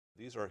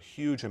These are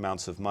huge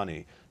amounts of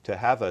money. To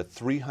have a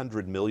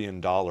 $300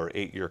 million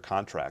 8-year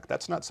contract,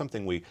 that's not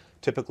something we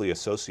typically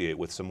associate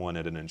with someone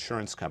at an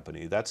insurance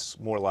company. That's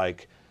more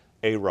like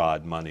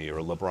A-Rod money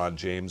or LeBron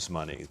James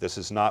money. This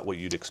is not what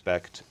you'd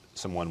expect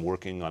someone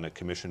working on a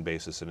commission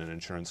basis in an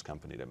insurance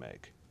company to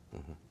make.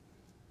 Mm-hmm.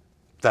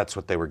 That's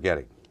what they were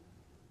getting.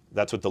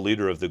 That's what the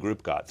leader of the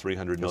group got,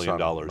 $300 million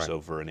right.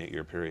 over an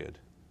 8-year period.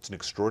 It's an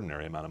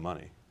extraordinary amount of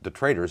money. The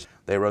traders,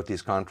 they wrote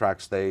these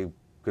contracts, they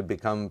could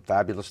become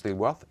fabulously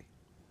wealthy.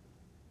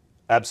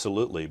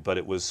 Absolutely, but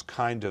it was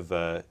kind of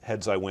a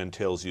heads I win,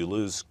 tails you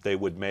lose. They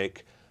would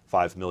make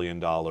 $5 million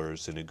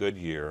in a good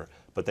year,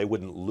 but they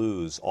wouldn't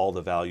lose all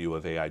the value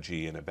of AIG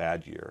in a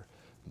bad year.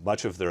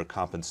 Much of their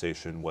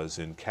compensation was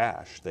in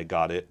cash. They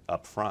got it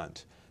up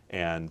front.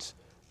 And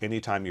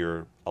anytime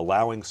you're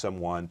allowing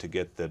someone to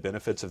get the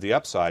benefits of the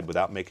upside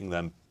without making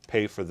them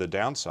pay for the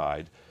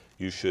downside,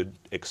 you should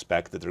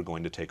expect that they're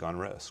going to take on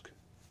risk.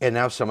 And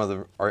now some of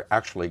them are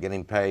actually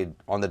getting paid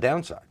on the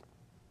downside.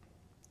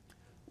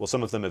 Well,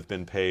 some of them have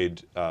been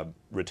paid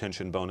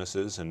retention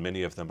bonuses, and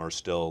many of them are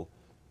still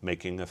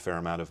making a fair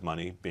amount of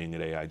money being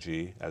at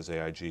AIG, as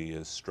AIG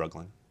is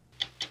struggling.